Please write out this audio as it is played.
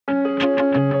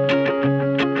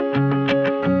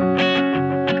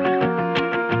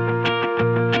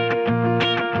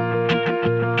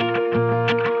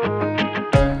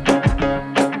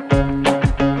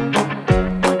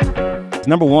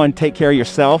Number one, take care of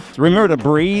yourself. Remember to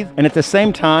breathe. And at the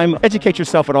same time, educate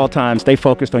yourself at all times. Stay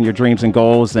focused on your dreams and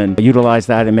goals and utilize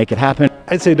that and make it happen.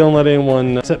 I'd say don't let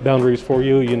anyone set boundaries for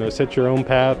you. Set your own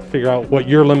path, figure out what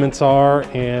your limits are,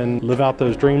 and live out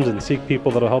those dreams and seek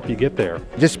people that'll help you get there.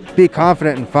 Just be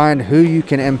confident and find who you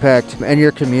can impact in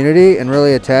your community and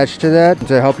really attach to that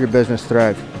to help your business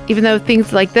thrive. Even though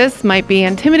things like this might be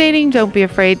intimidating, don't be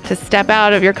afraid to step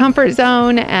out of your comfort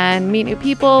zone and meet new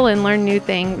people and learn new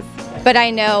things. But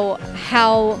I know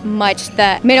how much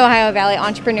the Mid-Ohio Valley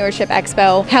Entrepreneurship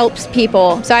Expo helps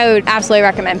people, so I would absolutely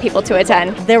recommend people to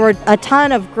attend. There were a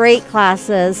ton of great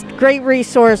classes, great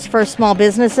resource for small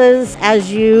businesses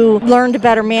as you learn to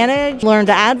better manage, learn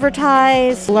to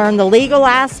advertise, learn the legal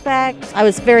aspect. I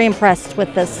was very impressed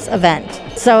with this event.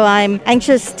 So I'm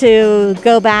anxious to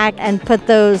go back and put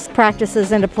those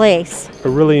practices into place. I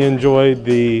really enjoyed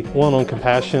the one-on-one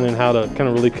compassion and how to kind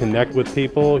of really connect with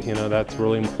people. That's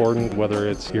really important, whether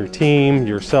it's your team,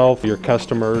 yourself, your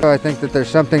customers. I think that there's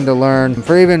something to learn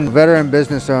for even veteran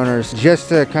business owners just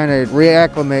to kind of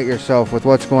reacclimate yourself with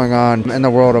what's going on in the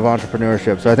world of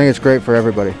entrepreneurship. So I think it's great for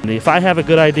everybody. If I have a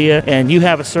good idea and you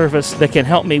have a service that can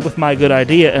help me with my good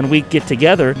idea and we get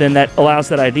together, then that allows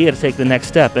that idea to take the next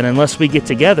step. And unless we get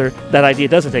together, that idea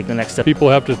doesn't take the next step. People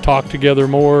have to talk together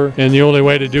more, and the only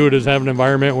way to do it is have an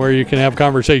environment where you can have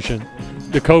conversation.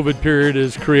 The COVID period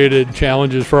has created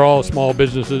challenges for all small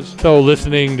businesses. So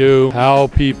listening to how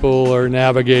people are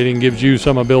navigating gives you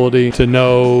some ability to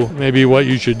know maybe what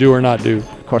you should do or not do.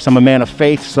 Of course, I'm a man of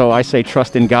faith, so I say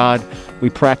trust in God. We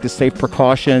practice safe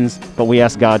precautions, but we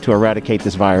ask God to eradicate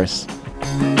this virus.